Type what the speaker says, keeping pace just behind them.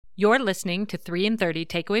You're listening to 3 in 30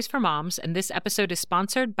 Takeaways for Moms, and this episode is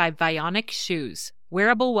sponsored by Vionic Shoes,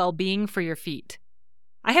 wearable well-being for your feet.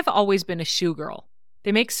 I have always been a shoe girl.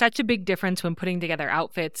 They make such a big difference when putting together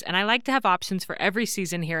outfits, and I like to have options for every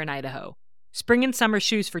season here in Idaho. Spring and summer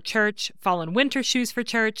shoes for church, fall and winter shoes for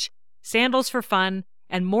church, sandals for fun,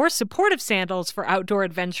 and more supportive sandals for outdoor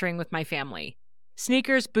adventuring with my family.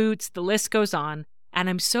 Sneakers, boots, the list goes on, and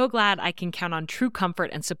I'm so glad I can count on true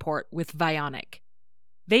comfort and support with Vionic.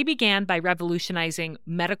 They began by revolutionizing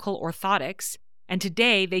medical orthotics, and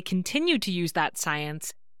today they continue to use that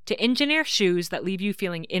science to engineer shoes that leave you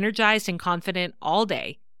feeling energized and confident all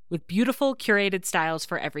day, with beautiful, curated styles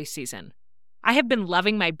for every season. I have been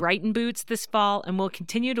loving my Brighton boots this fall and will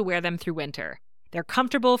continue to wear them through winter. They're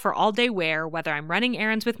comfortable for all-day wear, whether I'm running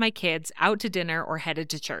errands with my kids, out to dinner, or headed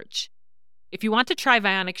to church. If you want to try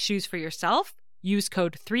Vionic shoes for yourself, use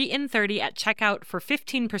code 3in30 at checkout for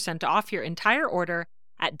 15% off your entire order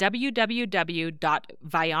at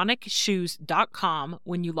www.vionicshoes.com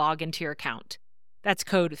when you log into your account. That's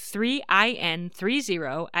code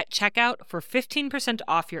 3in30 at checkout for 15%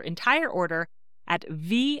 off your entire order at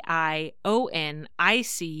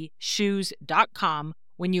vionicshoes.com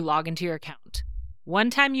when you log into your account.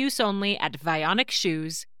 One-time use only at Vionic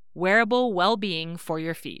Shoes, wearable well-being for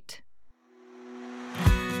your feet.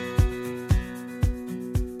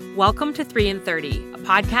 Welcome to 3 in 30, a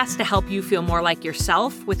podcast to help you feel more like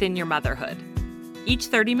yourself within your motherhood. Each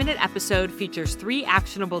 30-minute episode features 3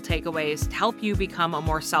 actionable takeaways to help you become a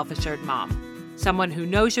more self-assured mom, someone who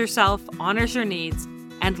knows yourself, honors your needs,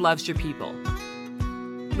 and loves your people.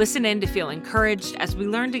 Listen in to feel encouraged as we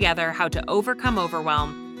learn together how to overcome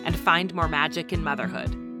overwhelm and find more magic in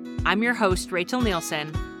motherhood. I'm your host, Rachel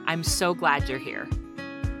Nielsen. I'm so glad you're here.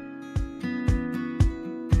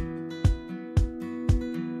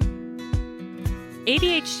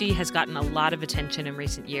 ADHD has gotten a lot of attention in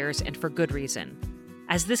recent years, and for good reason.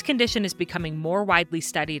 As this condition is becoming more widely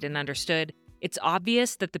studied and understood, it's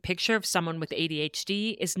obvious that the picture of someone with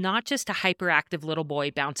ADHD is not just a hyperactive little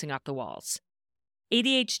boy bouncing off the walls.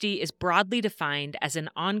 ADHD is broadly defined as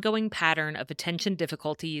an ongoing pattern of attention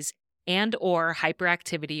difficulties and/or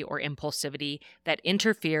hyperactivity or impulsivity that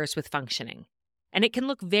interferes with functioning. And it can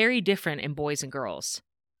look very different in boys and girls.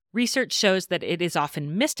 Research shows that it is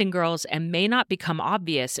often missed in girls and may not become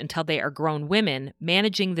obvious until they are grown women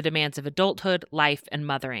managing the demands of adulthood, life, and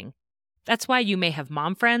mothering. That's why you may have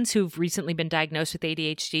mom friends who've recently been diagnosed with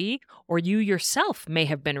ADHD, or you yourself may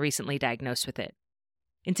have been recently diagnosed with it.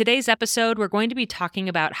 In today's episode, we're going to be talking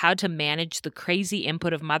about how to manage the crazy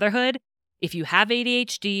input of motherhood if you have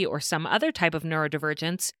ADHD or some other type of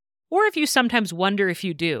neurodivergence, or if you sometimes wonder if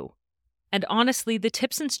you do. And honestly, the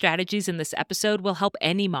tips and strategies in this episode will help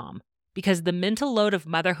any mom, because the mental load of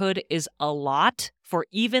motherhood is a lot for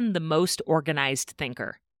even the most organized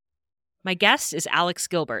thinker. My guest is Alex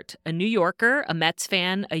Gilbert, a New Yorker, a Mets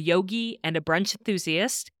fan, a yogi, and a brunch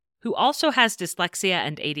enthusiast who also has dyslexia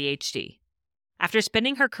and ADHD. After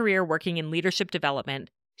spending her career working in leadership development,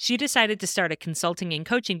 she decided to start a consulting and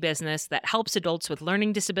coaching business that helps adults with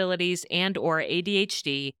learning disabilities and/or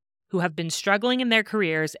ADHD who have been struggling in their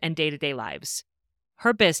careers and day-to-day lives.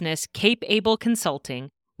 Her business, Cape Able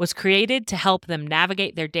Consulting, was created to help them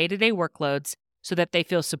navigate their day-to-day workloads so that they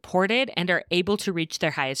feel supported and are able to reach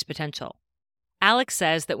their highest potential. Alex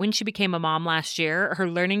says that when she became a mom last year, her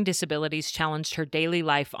learning disabilities challenged her daily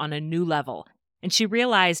life on a new level, and she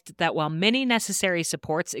realized that while many necessary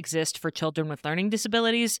supports exist for children with learning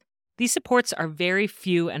disabilities, these supports are very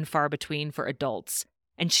few and far between for adults,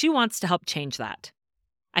 and she wants to help change that.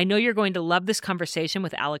 I know you're going to love this conversation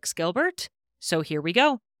with Alex Gilbert, so here we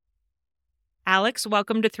go. Alex,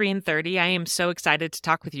 welcome to 3 in 30. I am so excited to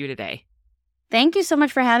talk with you today. Thank you so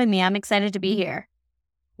much for having me. I'm excited to be here.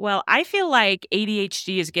 Well, I feel like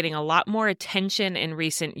ADHD is getting a lot more attention in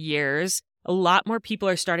recent years. A lot more people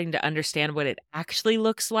are starting to understand what it actually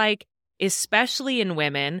looks like, especially in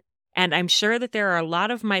women. And I'm sure that there are a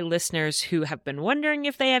lot of my listeners who have been wondering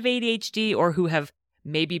if they have ADHD or who have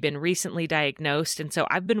maybe been recently diagnosed. And so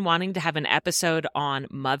I've been wanting to have an episode on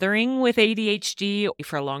mothering with ADHD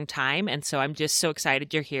for a long time. And so I'm just so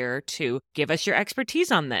excited you're here to give us your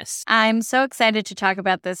expertise on this. I'm so excited to talk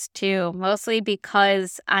about this too, mostly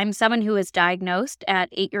because I'm someone who was diagnosed at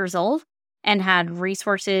 8 years old and had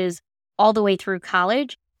resources all the way through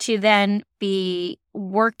college. To then be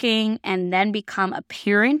working and then become a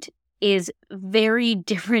parent is very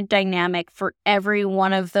different dynamic for every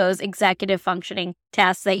one of those executive functioning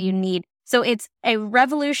tasks that you need. So it's a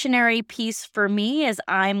revolutionary piece for me as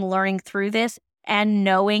I'm learning through this and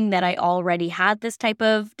knowing that I already had this type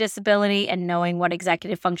of disability and knowing what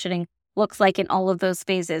executive functioning looks like in all of those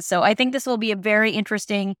phases. So I think this will be a very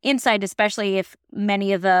interesting insight, especially if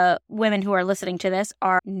many of the women who are listening to this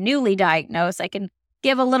are newly diagnosed. I can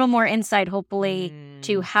give a little more insight, hopefully,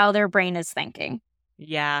 to how their brain is thinking.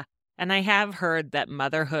 Yeah. And I have heard that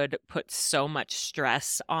motherhood puts so much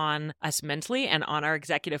stress on us mentally and on our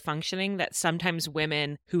executive functioning that sometimes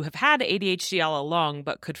women who have had ADHD all along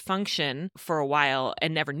but could function for a while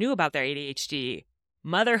and never knew about their ADHD,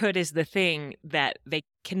 motherhood is the thing that they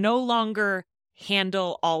can no longer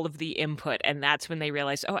handle all of the input. And that's when they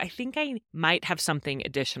realize, oh, I think I might have something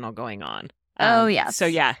additional going on. Oh, yes. So,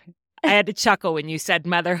 yeah. I had to chuckle when you said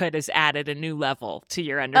motherhood has added a new level to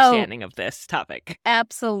your understanding of this topic.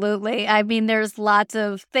 Absolutely. I mean, there's lots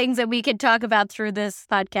of things that we could talk about through this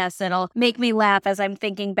podcast that'll make me laugh as I'm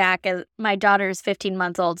thinking back. As my daughter is 15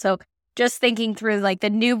 months old. So just thinking through like the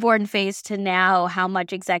newborn phase to now, how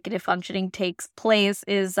much executive functioning takes place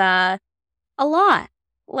is a lot.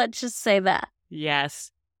 Let's just say that. Yes.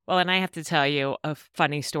 Well, and I have to tell you a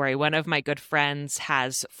funny story. One of my good friends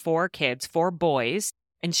has 4 kids, 4 boys.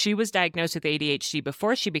 And she was diagnosed with ADHD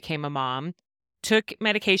before she became a mom, took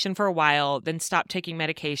medication for a while, then stopped taking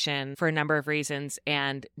medication for a number of reasons.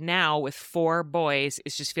 And now with 4 boys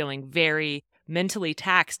is just feeling very mentally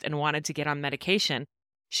taxed and wanted to get on medication.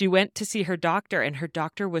 She went to see her doctor and her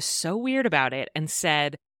doctor was so weird about it and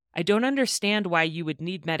said, I don't understand why you would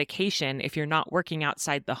need medication if you're not working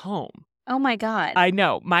outside the home. Oh my God. I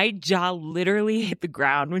know. My jaw literally hit the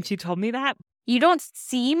ground when she told me that. You don't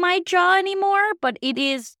see my jaw anymore, but it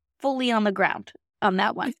is fully on the ground on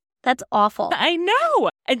that one. That's awful. I know.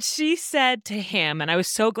 And she said to him, and I was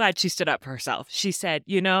so glad she stood up for herself. She said,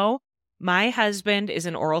 you know, my husband is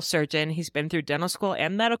an oral surgeon. He's been through dental school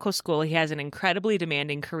and medical school. He has an incredibly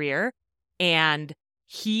demanding career. And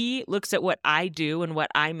he looks at what I do and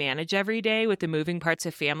what I manage every day with the moving parts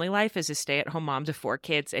of family life as a stay-at-home mom to 4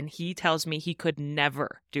 kids. And he tells me he could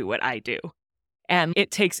never do what I do. And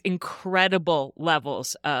it takes incredible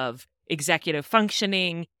levels of executive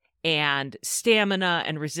functioning and stamina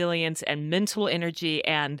and resilience and mental energy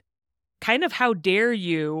and kind of how dare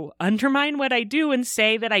you undermine what I do and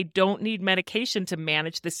say that I don't need medication to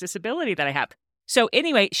manage this disability that I have. So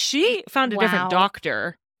anyway, she found a different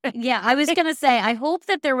doctor. Yeah, I was going to say, I hope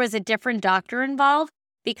that there was a different doctor involved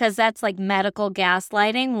because that's like medical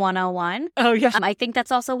gaslighting 101. Oh, yeah. I think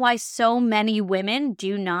that's also why so many women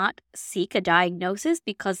do not seek a diagnosis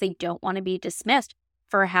because they don't want to be dismissed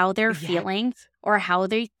for how they're feeling or how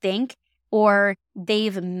they think, or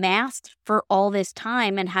they've masked for all this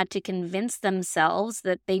time and had to convince themselves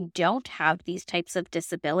that they don't have these types of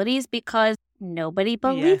disabilities because nobody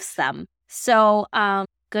believes them. So,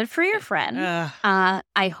 good for your friend.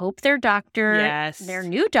 I hope their doctor, their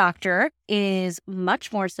new doctor, is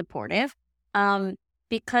much more supportive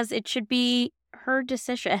because it should be her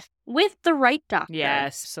decision with the right doctor.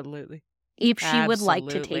 Yes, absolutely. If she would like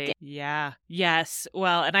to take it. Yeah. Yes.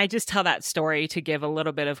 Well, and I just tell that story to give a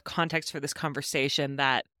little bit of context for this conversation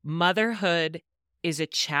that motherhood is a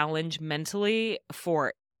challenge mentally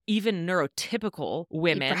for even neurotypical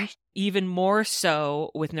women, even more so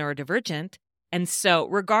with neurodivergent. And so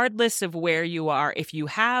regardless of where you are, if you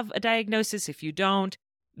have a diagnosis, if you don't,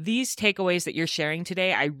 these takeaways that you're sharing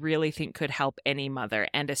today, I really think could help any mother,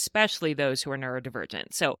 and especially those who are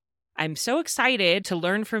neurodivergent. So I'm so excited to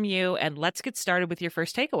learn from you, and let's get started with your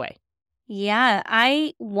first takeaway. Yeah,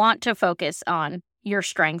 I want to focus on your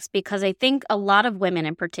strengths because I think a lot of women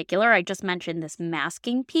in particular, I just mentioned this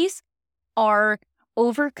masking piece, are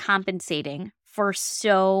overcompensating for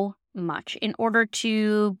so much in order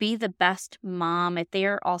to be the best mom. If they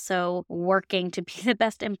are also working to be the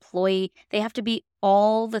best employee, they have to be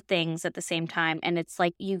all the things at the same time. And it's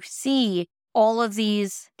like you see all of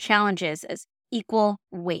these challenges as equal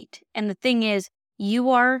weight. And the thing is, you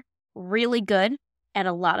are really good at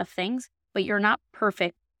a lot of things, but you're not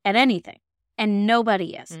perfect at anything. And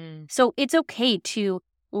nobody is. So it's okay to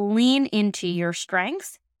lean into your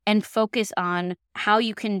strengths and focus on how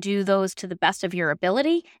you can do those to the best of your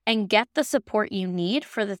ability and get the support you need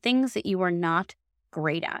for the things that you are not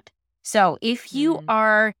great at. So if you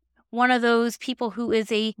are one of those people who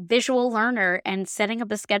is a visual learner and setting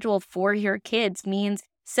up a schedule for your kids means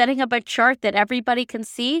setting up a chart that everybody can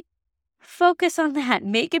see, focus on that.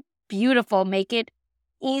 Make it beautiful. Make it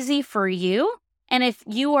easy for you. And if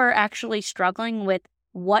you are actually struggling with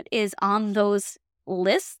what is on those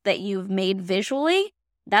lists that you've made visually,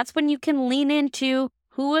 that's when you can lean into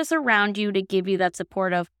who is around you to give you that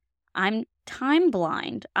support of, I'm time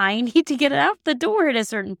blind. I need to get out the door at a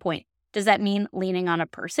certain point. Does that mean leaning on a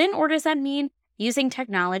person, or does that mean using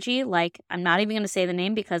technology like, I'm not even going to say the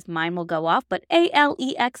name because mine will go off, but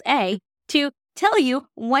Alexa to tell you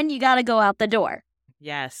when you got to go out the door.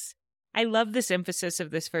 Yes. I love this emphasis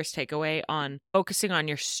of this first takeaway on focusing on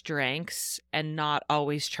your strengths and not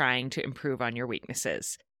always trying to improve on your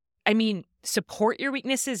weaknesses. I mean, support your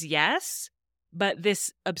weaknesses, yes, but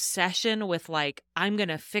this obsession with like, I'm going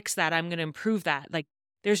to fix that, I'm going to improve that. Like,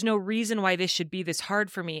 there's no reason why this should be this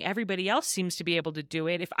hard for me. Everybody else seems to be able to do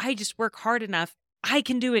it. If I just work hard enough, I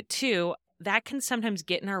can do it too. That can sometimes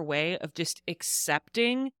get in our way of just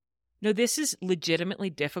accepting, no, this is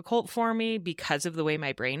legitimately difficult for me because of the way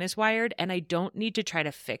my brain is wired, and I don't need to try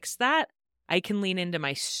to fix that. I can lean into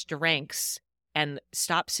my strengths and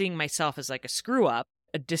stop seeing myself as like a screw up,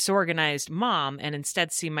 a disorganized mom, and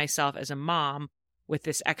instead see myself as a mom with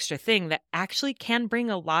this extra thing that actually can bring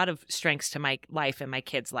a lot of strengths to my life and my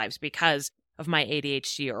kids' lives because of my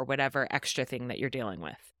ADHD or whatever extra thing that you're dealing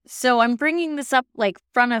with. So I'm bringing this up like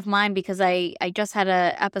front of mind because I just had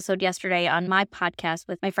an episode yesterday on my podcast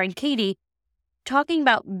with my friend Katie talking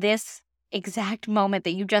about this exact moment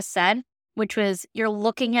that you just said, which was you're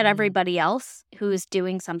looking at everybody else who's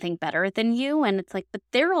doing something better than you. And it's like, but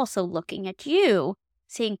they're also looking at you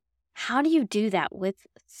saying, how do you do that with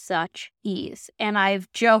such ease? And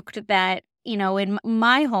I've joked that, you know, in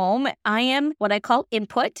my home, I am what I call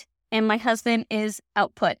input and my husband is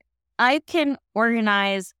output. I can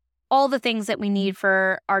organize all the things that we need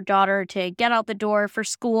for our daughter to get out the door for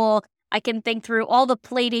school. I can think through all the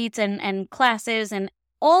play dates and classes and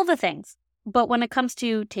all the things. But when it comes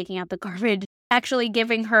to taking out the garbage, actually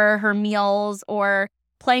giving her her meals or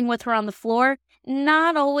playing with her on the floor,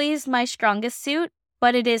 not always my strongest suit,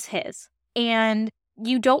 but it is his. And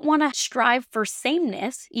you don't want to strive for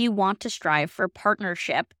sameness. You want to strive for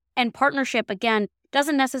partnership. And partnership, again,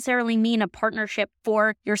 doesn't necessarily mean a partnership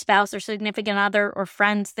for your spouse or significant other or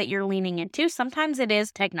friends that you're leaning into. Sometimes it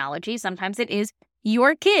is technology. Sometimes it is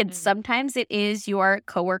your kids. Sometimes it is your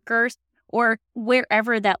coworkers or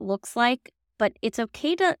wherever that looks like. But it's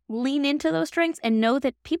okay to lean into those strengths and know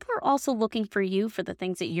that people are also looking for you for the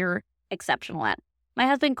things that you're exceptional at. My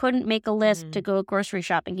husband couldn't make a list to go grocery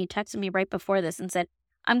shopping. He texted me right before this and said,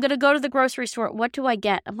 I'm going to go to the grocery store. What do I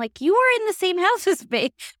get? I'm like, you are in the same house as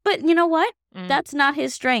me. But you know what? That's not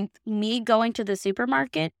his strength. Me going to the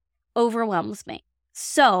supermarket overwhelms me.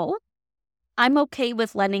 So I'm okay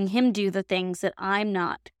with letting him do the things that I'm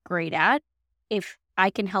not great at if I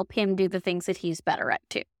can help him do the things that he's better at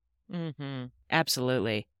too.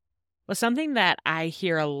 Absolutely. Well, something that I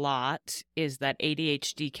hear a lot is that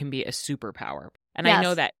ADHD can be a superpower. And Yes. I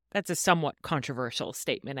know that that's a somewhat controversial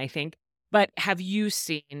statement, I think. But have you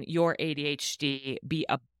seen your ADHD be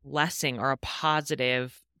a blessing or a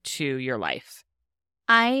positive to your life?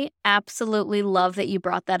 I absolutely love that you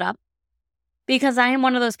brought that up because I am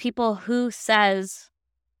one of those people who says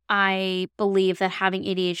I believe that having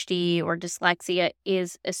ADHD or dyslexia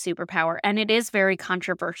is a superpower. And it is very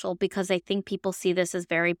controversial because I think people see this as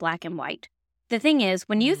very black and white. The thing is,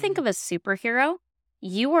 when you think of a superhero,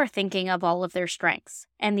 you are thinking of all of their strengths.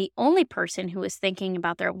 And the only person who is thinking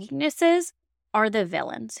about their weaknesses are the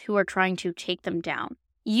villains who are trying to take them down.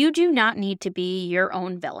 You do not need to be your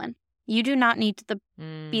own villain. You do not need to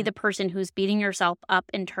be the person who's beating yourself up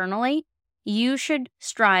internally. You should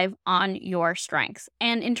strive on your strengths.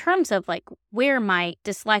 And in terms of like where my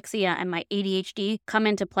dyslexia and my ADHD come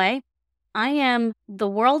into play, I am the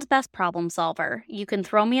world's best problem solver. You can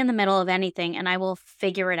throw me in the middle of anything and I will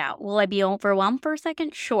figure it out. Will I be overwhelmed for a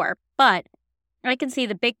second? Sure. But I can see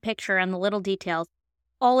the big picture and the little details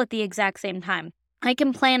all at the exact same time. I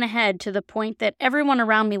can plan ahead to the point that everyone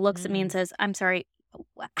around me looks at me and says, I'm sorry,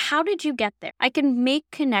 how did you get there? I can make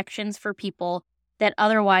connections for people that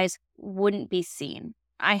otherwise wouldn't be seen.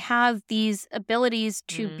 I have these abilities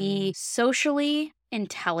to be socially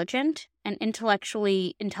intelligent and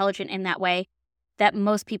intellectually intelligent in that way that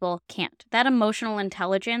most people can't. That emotional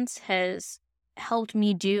intelligence has helped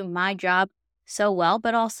me do my job so well,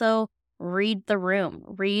 but also read the room,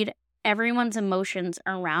 read everyone's emotions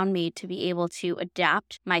around me to be able to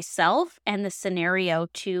adapt myself and the scenario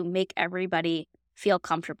to make everybody feel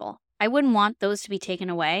comfortable. I wouldn't want those to be taken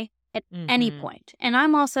away at any point. And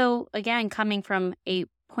I'm also, again, coming from a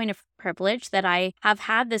point of privilege that I have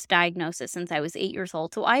had this diagnosis since I was 8 years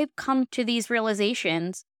old. So I've come to these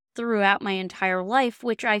realizations throughout my entire life,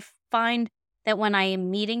 which I find that when I am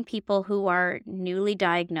meeting people who are newly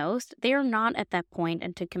diagnosed, they are not at that point,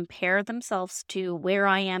 and to compare themselves to where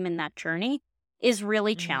I am in that journey is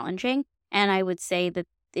really challenging. And I would say that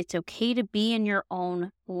it's okay to be in your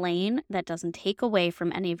own lane. That doesn't take away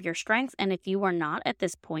from any of your strengths. And if you are not at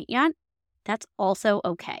this point yet, that's also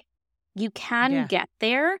okay. You can get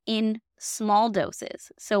there in small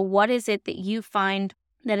doses. So what is it that you find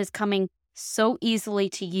that is coming so easily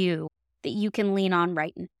to you that you can lean on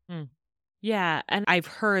right now. Yeah. And I've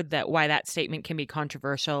heard that why that statement can be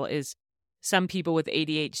controversial is some people with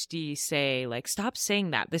ADHD say, like, stop saying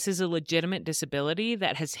that. This is a legitimate disability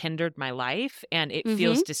that has hindered my life. And it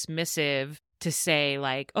feels dismissive to say,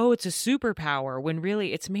 like, oh, it's a superpower, when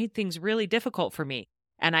really it's made things really difficult for me.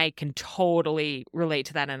 And I can totally relate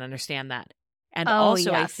to that and understand that. And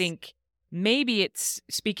also, I think maybe it's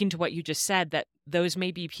speaking to what you just said, that those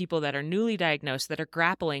may be people that are newly diagnosed, that are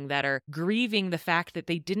grappling, that are grieving the fact that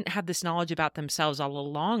they didn't have this knowledge about themselves all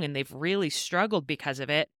along and they've really struggled because of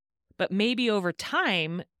it. But maybe over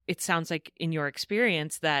time, it sounds like in your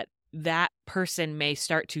experience that that person may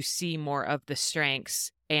start to see more of the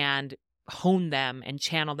strengths and hone them and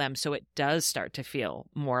channel them so it does start to feel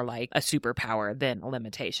more like a superpower than a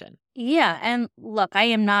limitation. Yeah. And look, I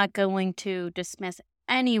am not going to dismiss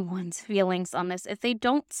anyone's feelings on this if they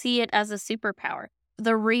don't see it as a superpower.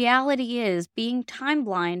 The reality is being time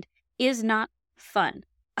blind is not fun.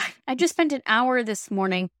 I just spent an hour this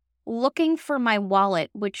morning looking for my wallet,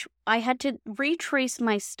 which I had to retrace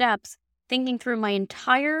my steps, thinking through my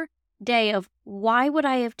entire day of why would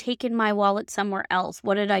I have taken my wallet somewhere else?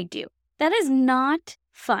 What did I do? That is not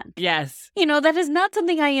fun. Yes. That is not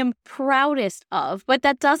something I am proudest of, but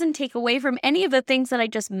that doesn't take away from any of the things that I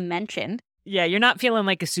just mentioned. Yeah, you're not feeling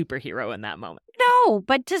like a superhero in that moment. No,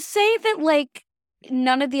 but to say that, like,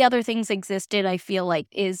 none of the other things existed, I feel like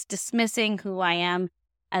is dismissing who I am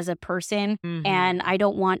as a person. And I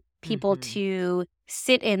don't want people to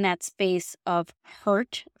sit in that space of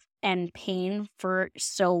hurt and pain for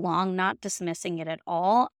so long, not dismissing it at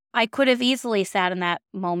all. I could have easily sat in that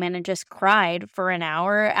moment and just cried for an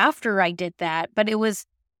hour after I did that, but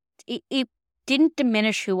it didn't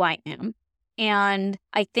diminish who I am. And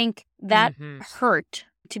I think that hurt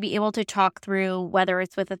to be able to talk through, whether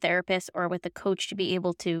it's with a therapist or with a coach, to be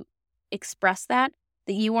able to express that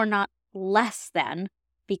you are not less than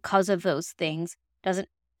because of those things doesn't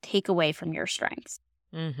take away from your strengths.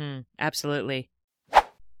 Absolutely.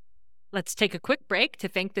 Let's take a quick break to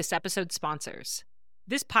thank this episode's sponsors.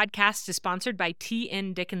 This podcast is sponsored by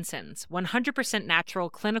T.N. Dickinson's 100% natural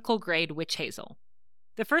clinical grade witch hazel.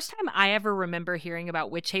 The first time I ever remember hearing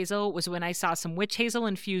about witch hazel was when I saw some witch hazel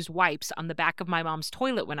infused wipes on the back of my mom's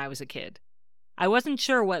toilet when I was a kid. I wasn't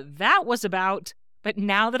sure what that was about, but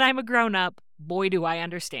now that I'm a grown-up, boy do I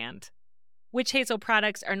understand. Witch hazel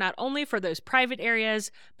products are not only for those private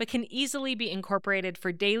areas, but can easily be incorporated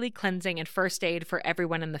for daily cleansing and first aid for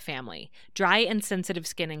everyone in the family, dry and sensitive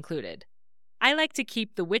skin included. I like to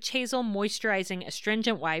keep the witch hazel moisturizing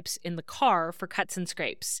astringent wipes in the car for cuts and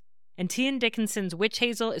scrapes. And T.N. Dickinson's witch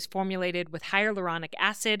hazel is formulated with hyaluronic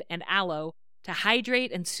acid and aloe to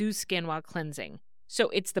hydrate and soothe skin while cleansing. So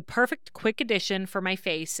it's the perfect quick addition for my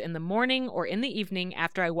face in the morning or in the evening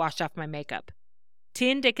after I wash off my makeup.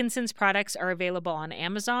 T.N. Dickinson's products are available on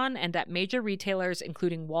Amazon and at major retailers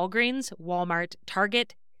including Walgreens, Walmart,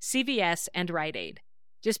 Target, CVS, and Rite Aid.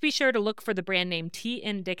 Just be sure to look for the brand name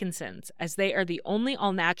T.N. Dickinson's, as they are the only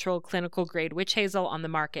all-natural clinical-grade witch hazel on the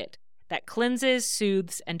market that cleanses,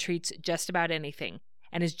 soothes, and treats just about anything,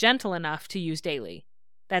 and is gentle enough to use daily.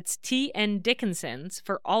 That's T.N. Dickinson's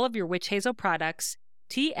for all of your witch hazel products,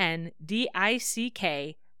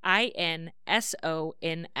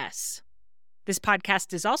 TNDICKINSONS. This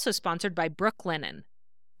podcast is also sponsored by Brook Linen.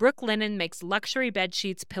 Brook Linen makes luxury bed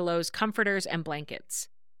sheets, pillows, comforters, and blankets.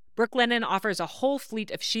 Brook Linen offers a whole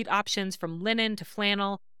fleet of sheet options from linen to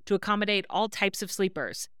flannel to accommodate all types of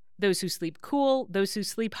sleepers, those who sleep cool, those who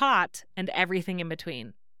sleep hot, and everything in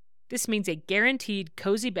between. This means a guaranteed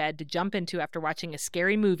cozy bed to jump into after watching a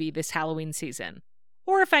scary movie this Halloween season.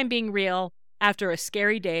 Or if I'm being real, after a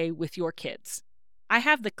scary day with your kids. I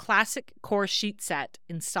have the classic core sheet set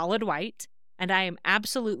in solid white, and I am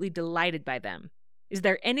absolutely delighted by them. Is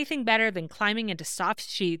there anything better than climbing into soft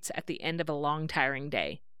sheets at the end of a long, tiring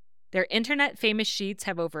day? Their internet-famous sheets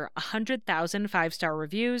have over 100,000 five-star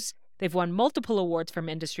reviews, they've won multiple awards from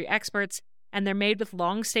industry experts, and they're made with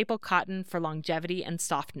long staple cotton for longevity and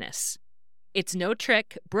softness. It's no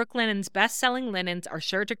trick, Brook Linen's best-selling linens are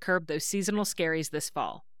sure to curb those seasonal scaries this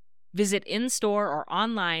fall. Visit in-store or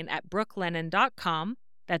online at brooklinen.com,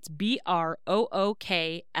 that's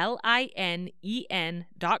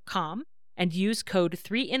BROOKLINEN.com, and use code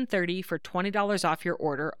 3in30 for $20 off your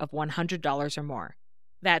order of $100 or more.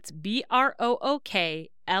 That's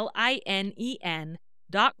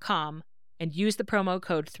BROOKLINEN.com and use the promo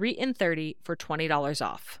code 3in30 for $20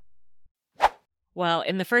 off. Well,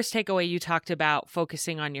 in the first takeaway, you talked about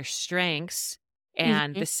focusing on your strengths.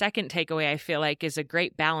 And the second takeaway, I feel like, is a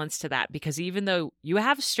great balance to that, because even though you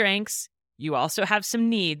have strengths, you also have some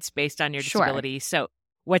needs based on your disability. So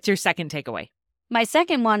what's your second takeaway? My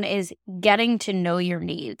second one is getting to know your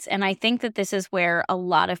needs. And I think that this is where a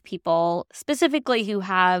lot of people, specifically who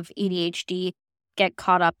have ADHD, get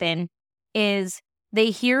caught up in, is they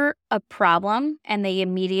hear a problem and they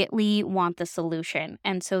immediately want the solution.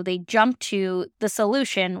 And so they jump to the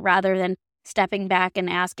solution rather than stepping back and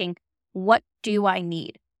asking, what do I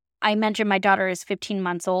need? I mentioned my daughter is 15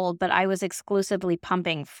 months old, but I was exclusively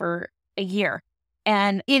pumping for a year.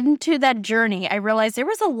 And into that journey, I realized there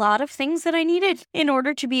was a lot of things that I needed in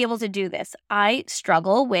order to be able to do this. I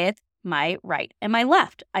struggle with my right and my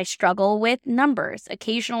left. I struggle with numbers.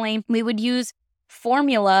 Occasionally, we would use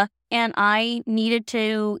formula, and I needed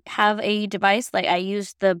to have a device. Like I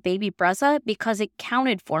used the baby Brezza because it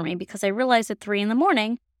counted for me, because I realized at 3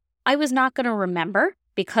 a.m, I was not going to remember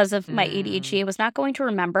because of my ADHD. I was not going to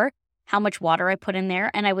remember how much water I put in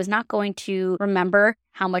there, and I was not going to remember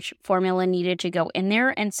how much formula needed to go in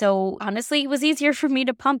there. And so honestly, it was easier for me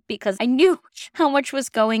to pump because I knew how much was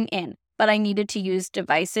going in, but I needed to use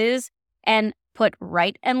devices and put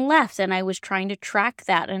right and left, and I was trying to track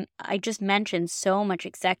that. And I just mentioned so much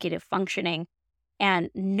executive functioning and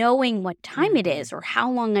knowing what time it is or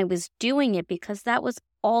how long I was doing it, because that was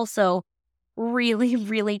also really,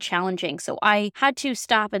 really challenging. So I had to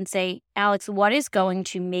stop and say, Alex, what is going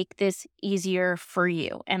to make this easier for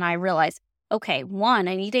you? And I realized, okay, one,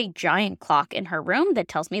 I need a giant clock in her room that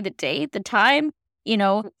tells me the date, the time,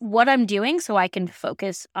 what I'm doing so I can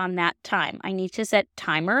focus on that time. I need to set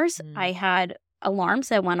timers. I had alarms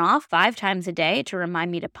that went off 5 times a day to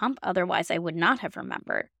remind me to pump. Otherwise, I would not have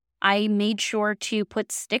remembered. I made sure to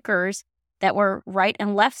put stickers that were right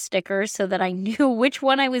and left stickers so that I knew which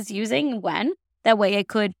one I was using when. That way I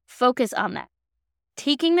could focus on that.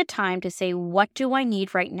 Taking the time to say, what do I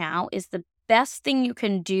need right now, is the best thing you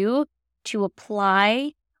can do to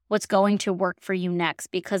apply what's going to work for you next,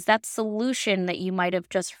 because that solution that you might have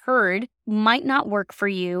just heard might not work for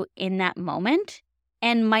you in that moment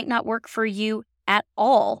and might not work for you at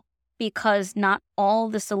all, because not all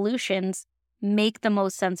the solutions make the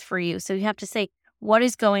most sense for you. So you have to say, what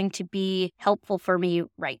is going to be helpful for me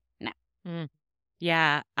right now?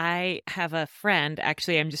 Yeah, I have a friend.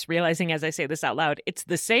 Actually, I'm just realizing as I say this out loud, it's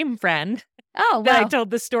the same friend that I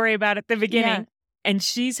told the story about at the beginning. Yeah. And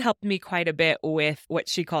she's helped me quite a bit with what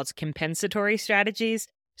she calls compensatory strategies.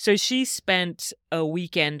 So she spent a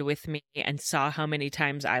weekend with me and saw how many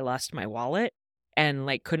times I lost my wallet and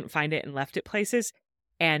couldn't find it and left it places.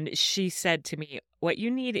 And she said to me, what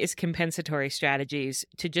you need is compensatory strategies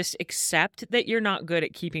to just accept that you're not good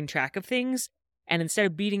at keeping track of things. And instead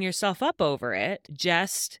of beating yourself up over it,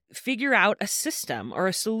 just figure out a system or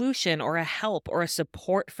a solution or a help or a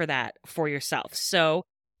support for that for yourself. So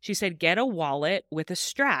she said, get a wallet with a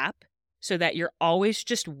strap so that you're always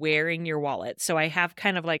just wearing your wallet. So I have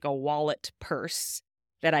kind of like a wallet purse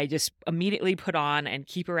that I just immediately put on and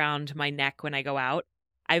keep around my neck when I go out.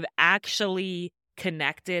 I've actually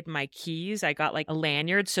connected my keys. I got a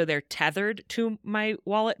lanyard so they're tethered to my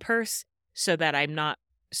wallet purse so that I'm not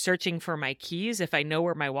searching for my keys. If I know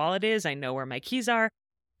where my wallet is, I know where my keys are.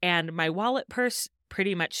 And my wallet purse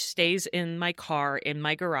pretty much stays in my car, in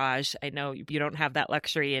my garage. I know you don't have that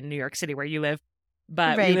luxury in New York City where you live,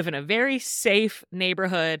 but we live in a very safe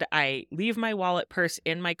neighborhood. I leave my wallet purse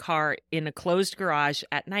in my car in a closed garage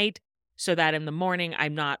at night so that in the morning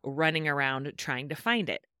I'm not running around trying to find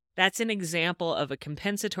it. That's an example of a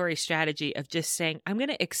compensatory strategy of just saying, I'm going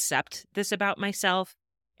to accept this about myself.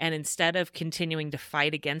 And instead of continuing to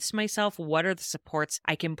fight against myself, what are the supports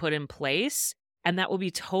I can put in place? And that will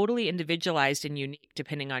be totally individualized and unique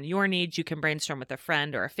depending on your needs. You can brainstorm with a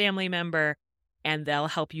friend or a family member, and they'll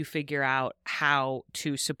help you figure out how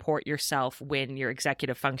to support yourself when your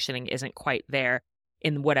executive functioning isn't quite there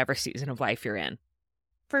in whatever season of life you're in.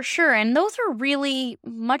 For sure. And those are really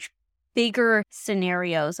much bigger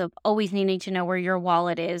scenarios of always needing to know where your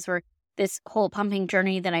wallet is, or this whole pumping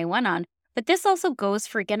journey that I went on. But this also goes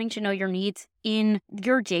for getting to know your needs in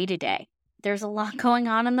your day-to-day. There's a lot going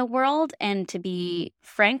on in the world. And to be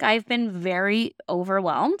frank, I've been very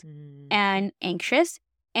overwhelmed and anxious.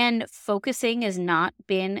 And focusing has not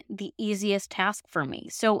been the easiest task for me.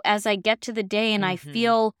 So as I get to the day and I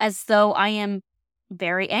feel as though I am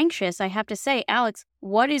very anxious, I have to say, Alex,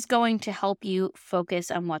 what is going to help you focus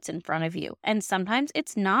on what's in front of you? And sometimes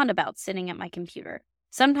it's not about sitting at my computer.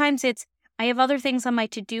 Sometimes it's, I have other things on my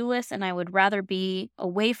to-do list and I would rather be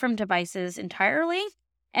away from devices entirely,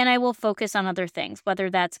 and I will focus on other things, whether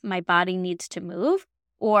that's my body needs to move,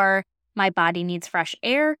 or my body needs fresh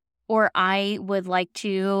air, or I would like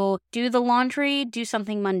to do the laundry, do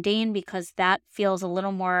something mundane because that feels a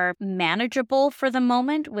little more manageable for the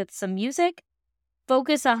moment with some music.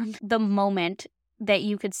 Focus on the moment that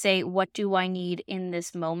you could say, what do I need in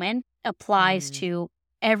this moment, applies to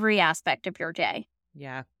every aspect of your day.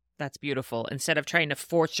 Yeah, that's beautiful. Instead of trying to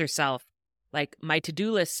force yourself, like my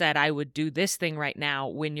to-do list said I would do this thing right now,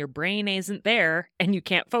 when your brain isn't there and you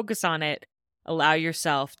can't focus on it, allow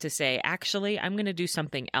yourself to say, actually, I'm going to do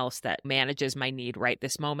something else that manages my need right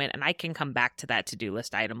this moment, and I can come back to that to-do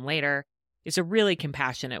list item later. It's a really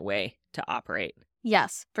compassionate way to operate.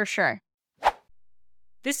 Yes, for sure.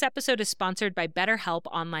 This episode is sponsored by BetterHelp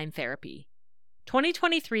Online Therapy.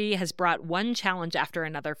 2023 has brought one challenge after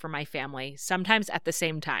another for my family, sometimes at the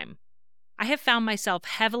same time. I have found myself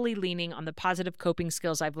heavily leaning on the positive coping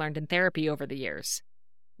skills I've learned in therapy over the years.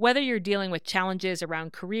 Whether you're dealing with challenges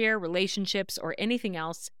around career, relationships, or anything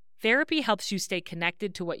else, therapy helps you stay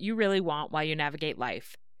connected to what you really want while you navigate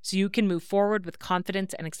life, so you can move forward with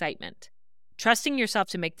confidence and excitement. Trusting yourself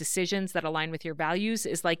to make decisions that align with your values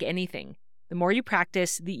is like anything. The more you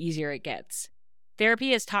practice, the easier it gets.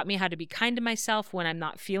 Therapy has taught me how to be kind to myself when I'm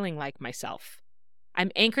not feeling like myself.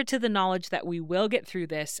 I'm anchored to the knowledge that we will get through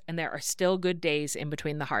this, and there are still good days in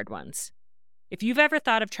between the hard ones. If you've ever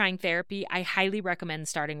thought of trying therapy, I highly recommend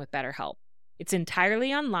starting with BetterHelp. It's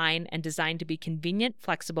entirely online and designed to be convenient,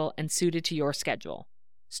 flexible, and suited to your schedule.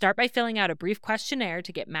 Start by filling out a brief questionnaire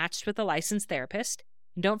to get matched with a licensed therapist,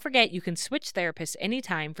 and don't forget you can switch therapists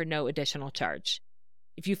anytime for no additional charge.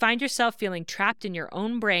 If you find yourself feeling trapped in your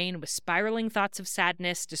own brain with spiraling thoughts of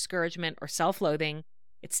sadness, discouragement, or self-loathing,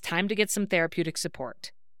 it's time to get some therapeutic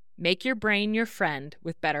support. Make your brain your friend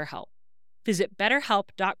with BetterHelp. Visit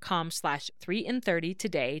betterhelp.com/3in30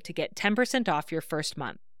 today to get 10% off your first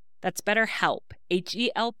month. That's BetterHelp,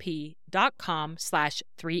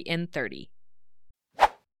 HELP.com/3in30.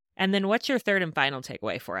 And then what's your third and final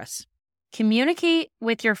takeaway for us? Communicate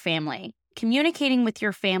with your family. Communicating with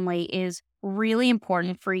your family is really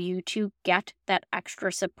important for you to get that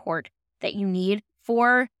extra support that you need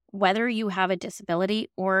for whether you have a disability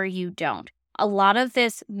or you don't. A lot of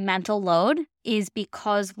this mental load is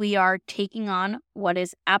because we are taking on what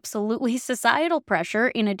is absolutely societal pressure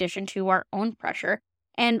in addition to our own pressure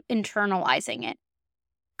and internalizing it.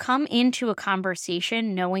 Come into a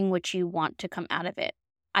conversation knowing what you want to come out of it.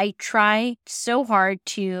 I try so hard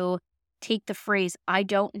to take the phrase, I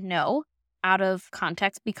don't know, out of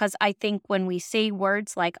context, because I think when we say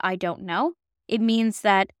words like I don't know, it means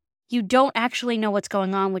that you don't actually know what's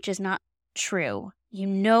going on, which is not true. You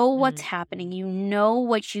know what's happening. You know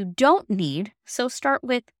what you don't need. So start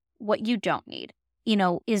with what you don't need.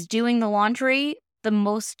 Is doing the laundry the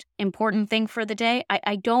most important thing for the day?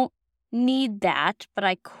 I don't need that, but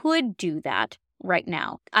I could do that right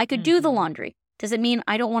now. I could do the laundry. Does it mean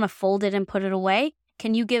I don't want to fold it and put it away?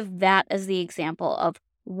 Can you give that as the example of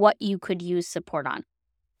what you could use support on?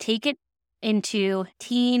 Take it into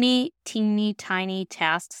teeny, tiny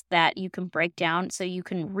tasks that you can break down so you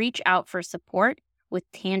can reach out for support with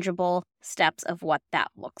tangible steps of what that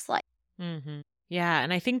looks like. Yeah,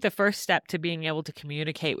 and I think the first step to being able to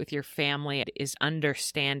communicate with your family is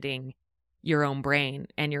understanding your own brain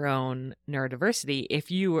and your own neurodiversity. If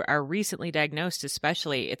you are recently diagnosed,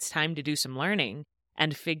 especially, it's time to do some learning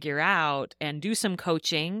and figure out and do some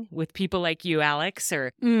coaching with people like you, Alex,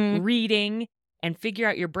 or reading and figure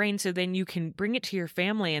out your brain so then you can bring it to your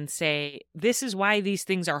family and say, this is why these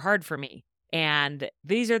things are hard for me. And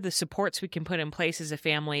these are the supports we can put in place as a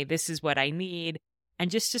family. This is what I need. And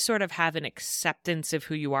just to sort of have an acceptance of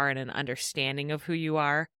who you are and an understanding of who you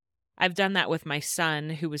are. I've done that with my son,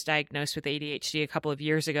 who was diagnosed with ADHD a couple of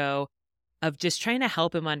years ago, of just trying to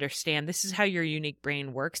help him understand this is how your unique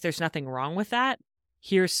brain works. There's nothing wrong with that.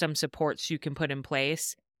 Here's some supports you can put in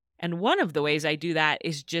place. And one of the ways I do that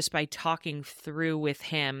is just by talking through with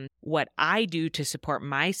him what I do to support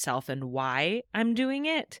myself and why I'm doing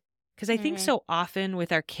it. Because I think so often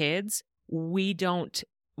with our kids, we don't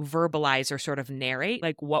verbalize or sort of narrate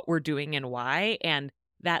like what we're doing and why. And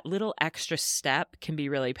that little extra step can be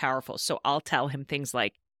really powerful. So I'll tell him things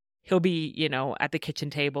like, he'll be, at the kitchen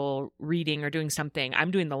table reading or doing something. I'm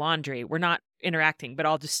doing the laundry. We're not interacting, but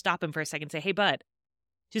I'll just stop him for a second and say, hey, bud,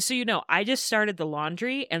 just so you know, I just started the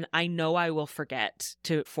laundry and I know I will forget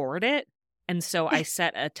to forward it. And so I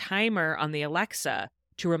set a timer on the Alexa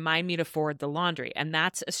to remind me to forward the laundry. And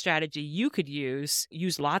that's a strategy you could use.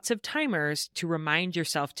 Use lots of timers to remind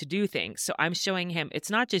yourself to do things. So I'm showing him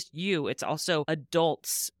it's not just you, it's also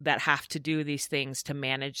adults that have to do these things to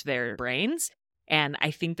manage their brains. And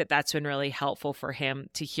I think that that's been really helpful for him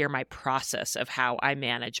to hear my process of how I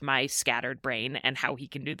manage my scattered brain and how he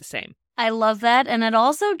can do the same. I love that. And it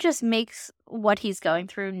also just makes what he's going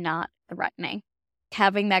through not threatening.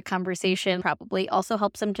 Having that conversation probably also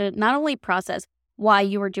helps him to not only process why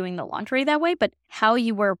you were doing the laundry that way, but how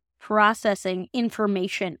you were processing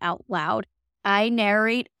information out loud. I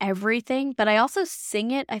narrate everything, but I also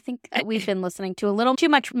sing it. I think we've been listening to a little too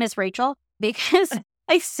much Miss Rachel because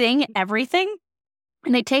I sing everything.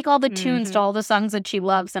 And I take all the tunes to all the songs that she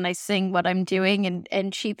loves, and I sing what I'm doing,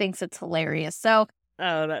 and she thinks it's hilarious. So,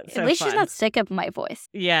 oh, that's so at least fun. she's not sick of my voice.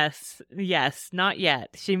 Yes, not yet.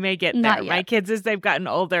 She may get there. Not yet. My kids, as they've gotten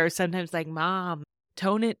older, are sometimes like, Mom,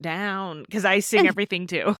 tone it down, because I sing everything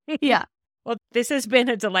too. Yeah. Well, this has been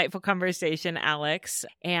a delightful conversation, Alex.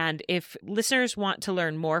 And if listeners want to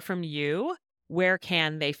learn more from you, where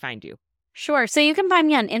can they find you? Sure. So you can find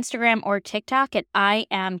me on Instagram or TikTok at I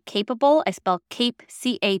am capable. I spell cape,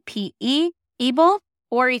 C-A-P-E, able.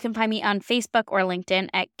 Or you can find me on Facebook or LinkedIn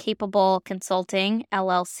at Capable Consulting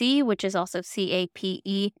LLC, which is also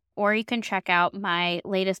C-A-P-E. Or you can check out my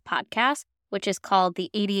latest podcast, which is called the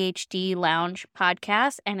ADHD Lounge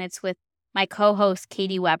Podcast. And it's with my co-host,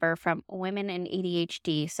 Katie Weber from Women in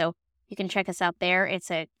ADHD. So you can check us out there.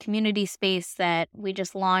 It's a community space that we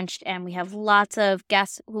just launched, and we have lots of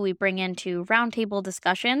guests who we bring into roundtable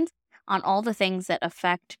discussions on all the things that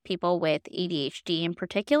affect people with ADHD in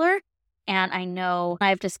particular. And I know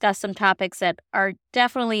I've discussed some topics that are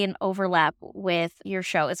definitely in overlap with your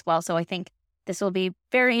show as well. So I think this will be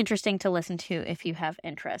very interesting to listen to if you have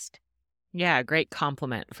interest. Yeah, great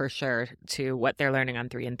compliment for sure to what they're learning on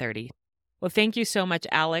 3 in 30. Well, thank you so much,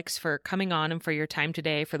 Alex, for coming on and for your time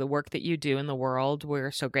today, for the work that you do in the world. We're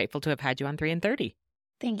so grateful to have had you on 3 in 30.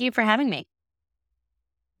 Thank you for having me.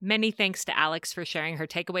 Many thanks to Alex for sharing her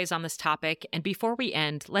takeaways on this topic. And before we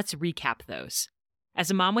end, let's recap those. As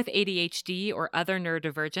a mom with ADHD or other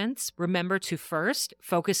neurodivergence, remember to first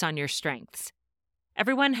focus on your strengths.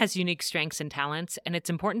 Everyone has unique strengths and talents, and it's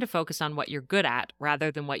important to focus on what you're good at rather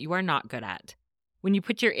than what you are not good at. When you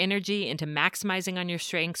put your energy into maximizing on your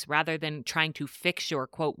strengths rather than trying to fix your,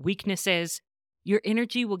 quote, weaknesses, your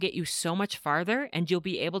energy will get you so much farther, and you'll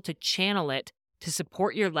be able to channel it to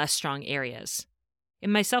support your less strong areas.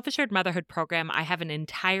 In my Self-Assured Motherhood program, I have an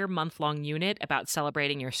entire month-long unit about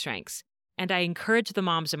celebrating your strengths, and I encourage the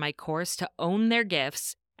moms in my course to own their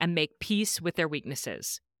gifts and make peace with their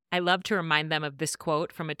weaknesses. I love to remind them of this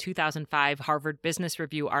quote from a 2005 Harvard Business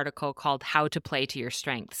Review article called How to Play to Your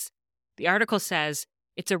Strengths. The article says,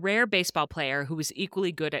 "It's a rare baseball player who is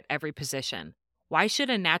equally good at every position. Why should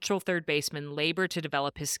a natural third baseman labor to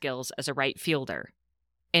develop his skills as a right fielder?"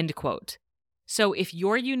 End quote. So if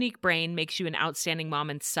your unique brain makes you an outstanding mom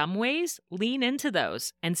in some ways, lean into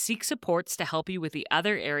those and seek supports to help you with the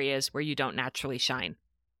other areas where you don't naturally shine.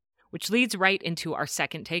 Which leads right into our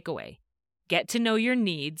second takeaway. Get to know your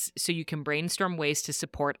needs so you can brainstorm ways to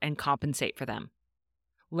support and compensate for them.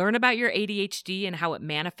 Learn about your ADHD and how it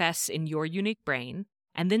manifests in your unique brain,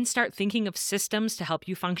 and then start thinking of systems to help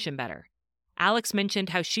you function better. Alex mentioned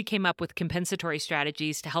how she came up with compensatory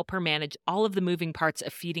strategies to help her manage all of the moving parts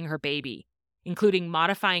of feeding her baby, including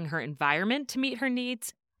modifying her environment to meet her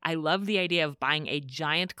needs. I love the idea of buying a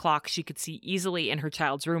giant clock she could see easily in her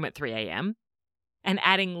child's room at 3 a.m., and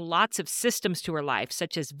adding lots of systems to her life,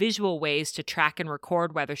 such as visual ways to track and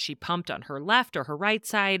record whether she pumped on her left or her right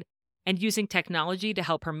side, and using technology to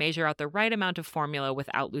help her measure out the right amount of formula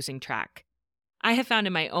without losing track. I have found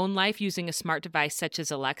in my own life using a smart device such as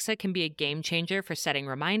Alexa can be a game changer for setting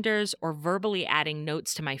reminders or verbally adding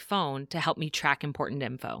notes to my phone to help me track important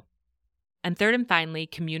info. And third and finally,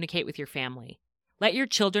 communicate with your family. Let your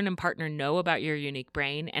children and partner know about your unique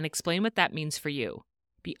brain and explain what that means for you.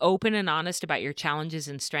 Be open and honest about your challenges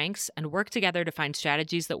and strengths and work together to find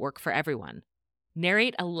strategies that work for everyone.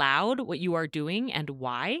 Narrate aloud what you are doing and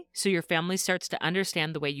why, so your family starts to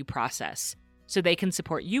understand the way you process, so they can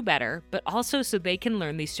support you better, but also so they can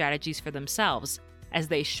learn these strategies for themselves, as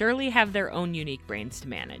they surely have their own unique brains to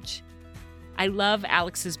manage. I love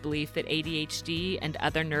Alex's belief that ADHD and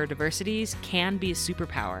other neurodiversities can be a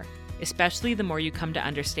superpower, especially the more you come to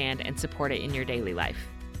understand and support it in your daily life.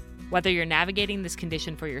 Whether you're navigating this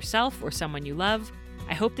condition for yourself or someone you love,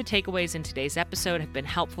 I hope the takeaways in today's episode have been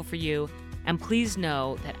helpful for you. And please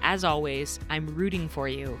know that, as always, I'm rooting for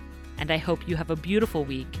you, and I hope you have a beautiful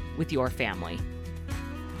week with your family.